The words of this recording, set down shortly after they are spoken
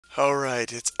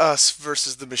Alright, it's us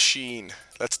versus the machine.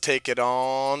 Let's take it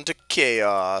on to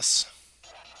chaos.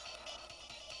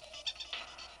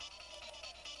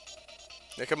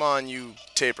 Now come on, you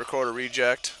tape recorder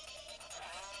reject.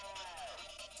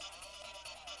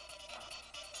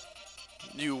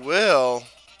 You will?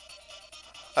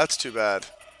 That's too bad.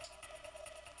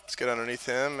 Let's get underneath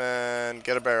him and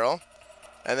get a barrel.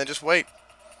 And then just wait.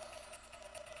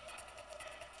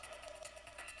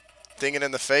 Ding it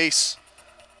in the face.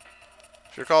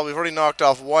 If you recall, we've already knocked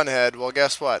off one head. Well,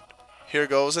 guess what? Here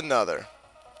goes another.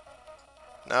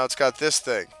 Now it's got this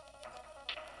thing.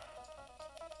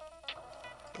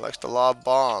 It likes to lob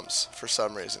bombs for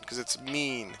some reason, because it's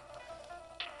mean.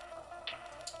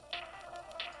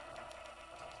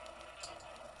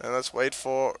 And let's wait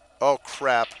for... Oh,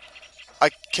 crap. I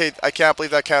can't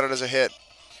believe that counted as a hit.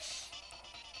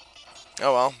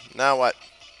 Oh well, now what?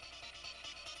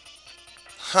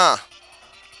 Huh.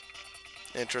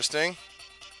 Interesting.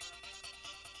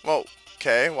 Whoa,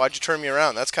 okay, why'd you turn me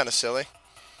around? That's kind of silly.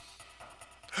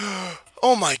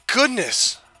 Oh my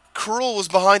goodness! Rool was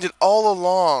behind it all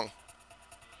along.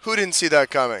 Who didn't see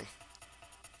that coming?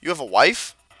 You have a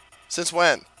wife? Since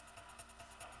when?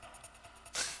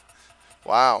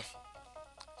 Wow.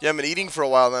 You haven't been eating for a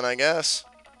while then, I guess.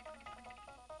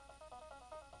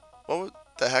 What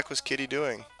the heck was Kitty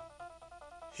doing?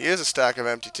 He is a stack of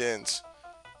empty tins.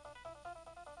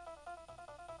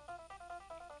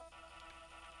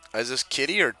 Is this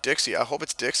Kitty or Dixie? I hope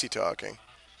it's Dixie talking.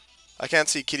 I can't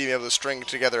see Kitty being able to string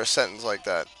together a sentence like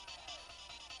that.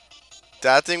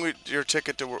 That thing was your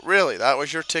ticket to... Really? That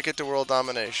was your ticket to world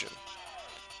domination?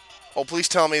 Oh, please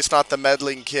tell me it's not the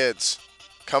meddling kids.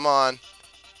 Come on.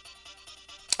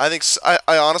 I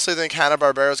honestly think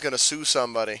Hanna-Barbera is going to sue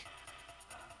somebody.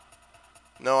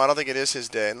 No, I don't think it is his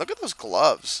day. And look at those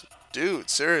gloves. Dude,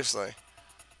 seriously.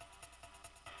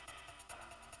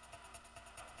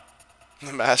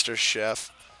 The Master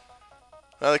Chef.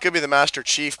 Well, it could be the Master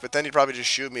Chief, but then he'd probably just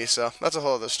shoot me, so that's a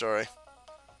whole other story.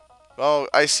 Oh,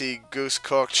 I see. Goose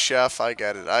cooked, chef. I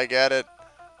get it. I get it.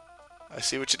 I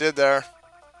see what you did there.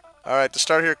 Alright, to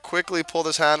start here, quickly pull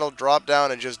this handle, drop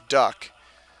down, and just duck.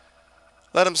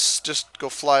 Let him just go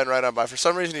flying right on by. For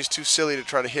some reason, he's too silly to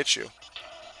try to hit you.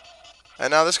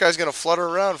 And now this guy's going to flutter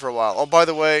around for a while. Oh, by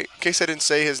the way, in case I didn't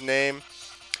say his name,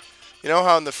 you know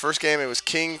how in the first game it was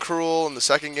King Cruel, and the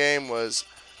second game was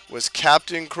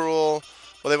Captain Cruel?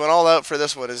 Well, they went all out for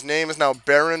this one. His name is now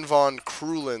Baron von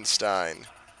Krulenstein.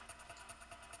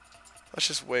 Let's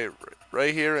just wait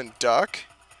right here and duck.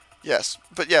 Yes,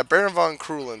 but yeah, Baron von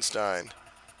Krulenstein.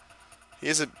 He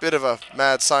is a bit of a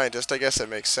mad scientist. I guess that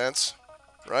makes sense,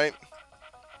 right?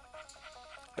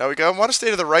 Now we want to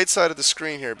stay to the right side of the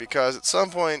screen here because at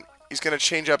some point he's going to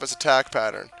change up his attack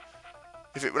pattern.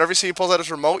 Whenever you see he pulls out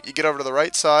his remote, you get over to the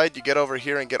right side, you get over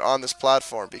here and get on this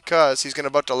platform because he's going to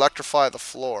about to electrify the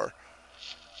floor.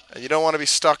 And you don't want to be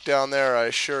stuck down there, I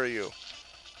assure you.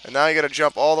 And now you got to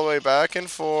jump all the way back and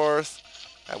forth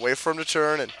and wait for him to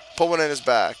turn and put one in his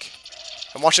back.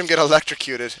 And watch him get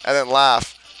electrocuted and then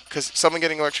laugh because someone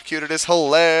getting electrocuted is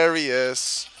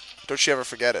hilarious. Don't you ever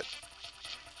forget it.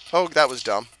 Oh, that was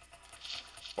dumb.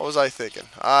 What was I thinking?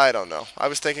 I don't know. I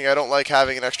was thinking I don't like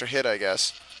having an extra hit, I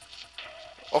guess.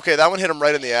 Okay, that one hit him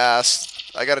right in the ass.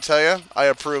 I gotta tell you, I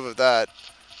approve of that.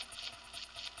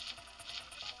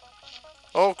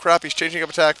 Oh, crap, he's changing up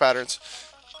attack patterns.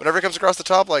 Whenever he comes across the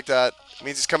top like that, it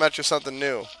means he's coming at you with something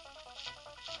new.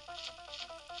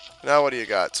 Now what do you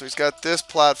got? So he's got this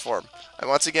platform. And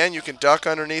once again, you can duck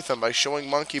underneath him by showing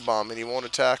Monkey Bomb, and he won't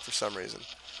attack for some reason.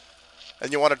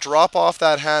 And you want to drop off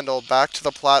that handle back to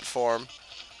the platform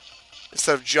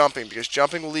instead of jumping, because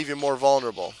jumping will leave you more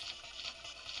vulnerable.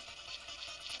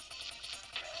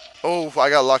 Oh, I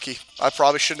got lucky. I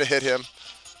probably shouldn't have hit him.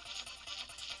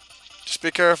 Just be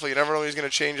careful. You never know when he's going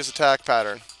to change his attack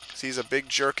pattern, because he's a big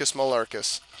jerkus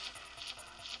malarkus.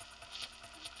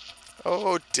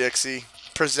 Oh, Dixie.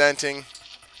 Presenting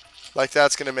like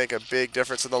that's going to make a big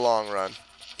difference in the long run.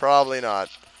 Probably not.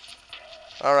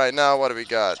 Alright, now what do we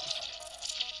got?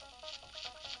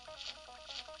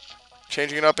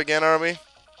 Changing it up again, are we?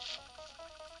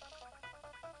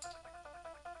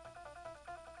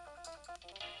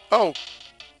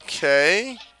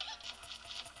 Okay.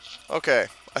 Okay,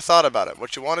 I thought about it.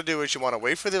 What you want to do is you want to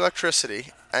wait for the electricity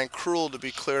and Cruel to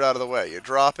be cleared out of the way. You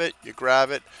drop it, you grab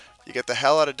it, you get the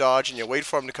hell out of dodge, and you wait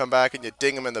for him to come back and you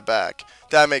ding him in the back.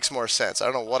 That makes more sense. I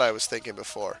don't know what I was thinking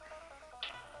before.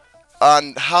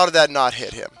 How did that not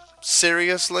hit him?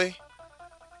 Seriously?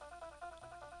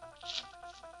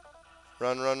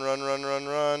 Run, run, run, run, run,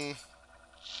 run.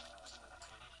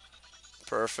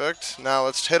 Perfect. Now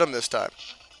let's hit him this time.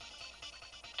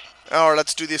 Or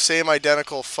let's do the same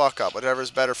identical fuck-up,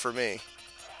 whatever's better for me.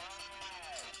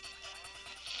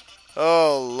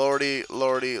 Oh, lordy,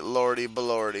 lordy, lordy,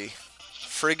 belordy.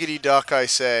 Friggity duck, I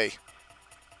say.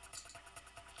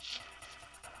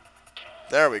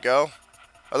 There we go.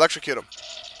 Electrocute him.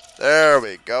 There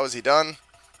we go. Is he done?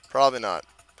 Probably not.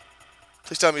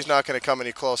 Please tell me he's not going to come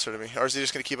any closer to me. Or is he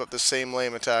just going to keep up the same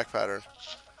lame attack pattern?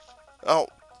 Oh,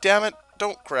 damn it.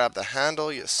 Don't grab the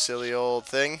handle, you silly old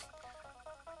thing.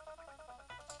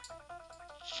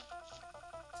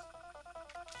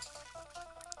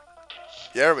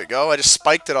 There we go. I just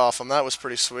spiked it off him. That was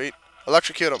pretty sweet.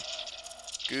 Electrocute him.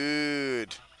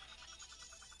 Good.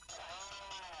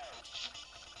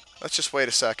 Let's just wait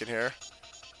a second here.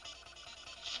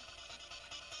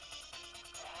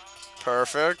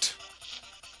 Perfect.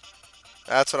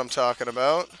 That's what I'm talking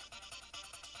about.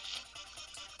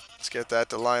 Let's get that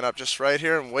to line up just right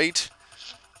here and wait.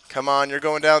 Come on, you're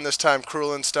going down this time,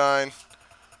 Krulenstein.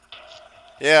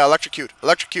 Yeah, electrocute.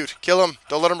 Electrocute. Kill him.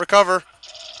 Don't let him recover.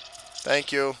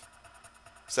 Thank you.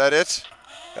 Is that it?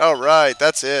 Alright,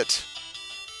 that's it.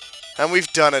 And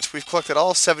we've done it. We've collected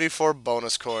all 74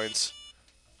 bonus coins.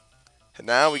 And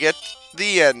now we get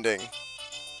the ending.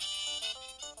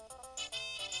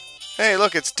 Hey,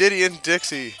 look, it's Diddy and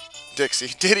Dixie.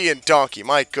 Diddy and Donkey,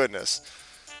 my goodness.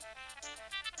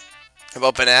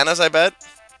 About bananas, I bet?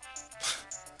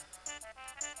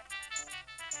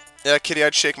 Yeah, Kitty,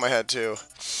 I'd shake my head too.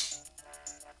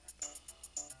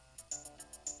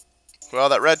 Well,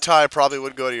 that red tie probably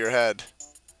would go to your head.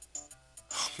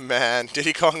 Oh, man,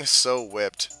 Diddy Kong is so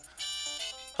whipped.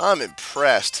 I'm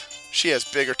impressed. She has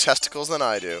bigger testicles than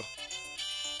I do.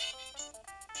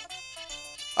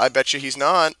 I bet you he's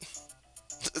not.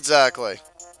 Exactly.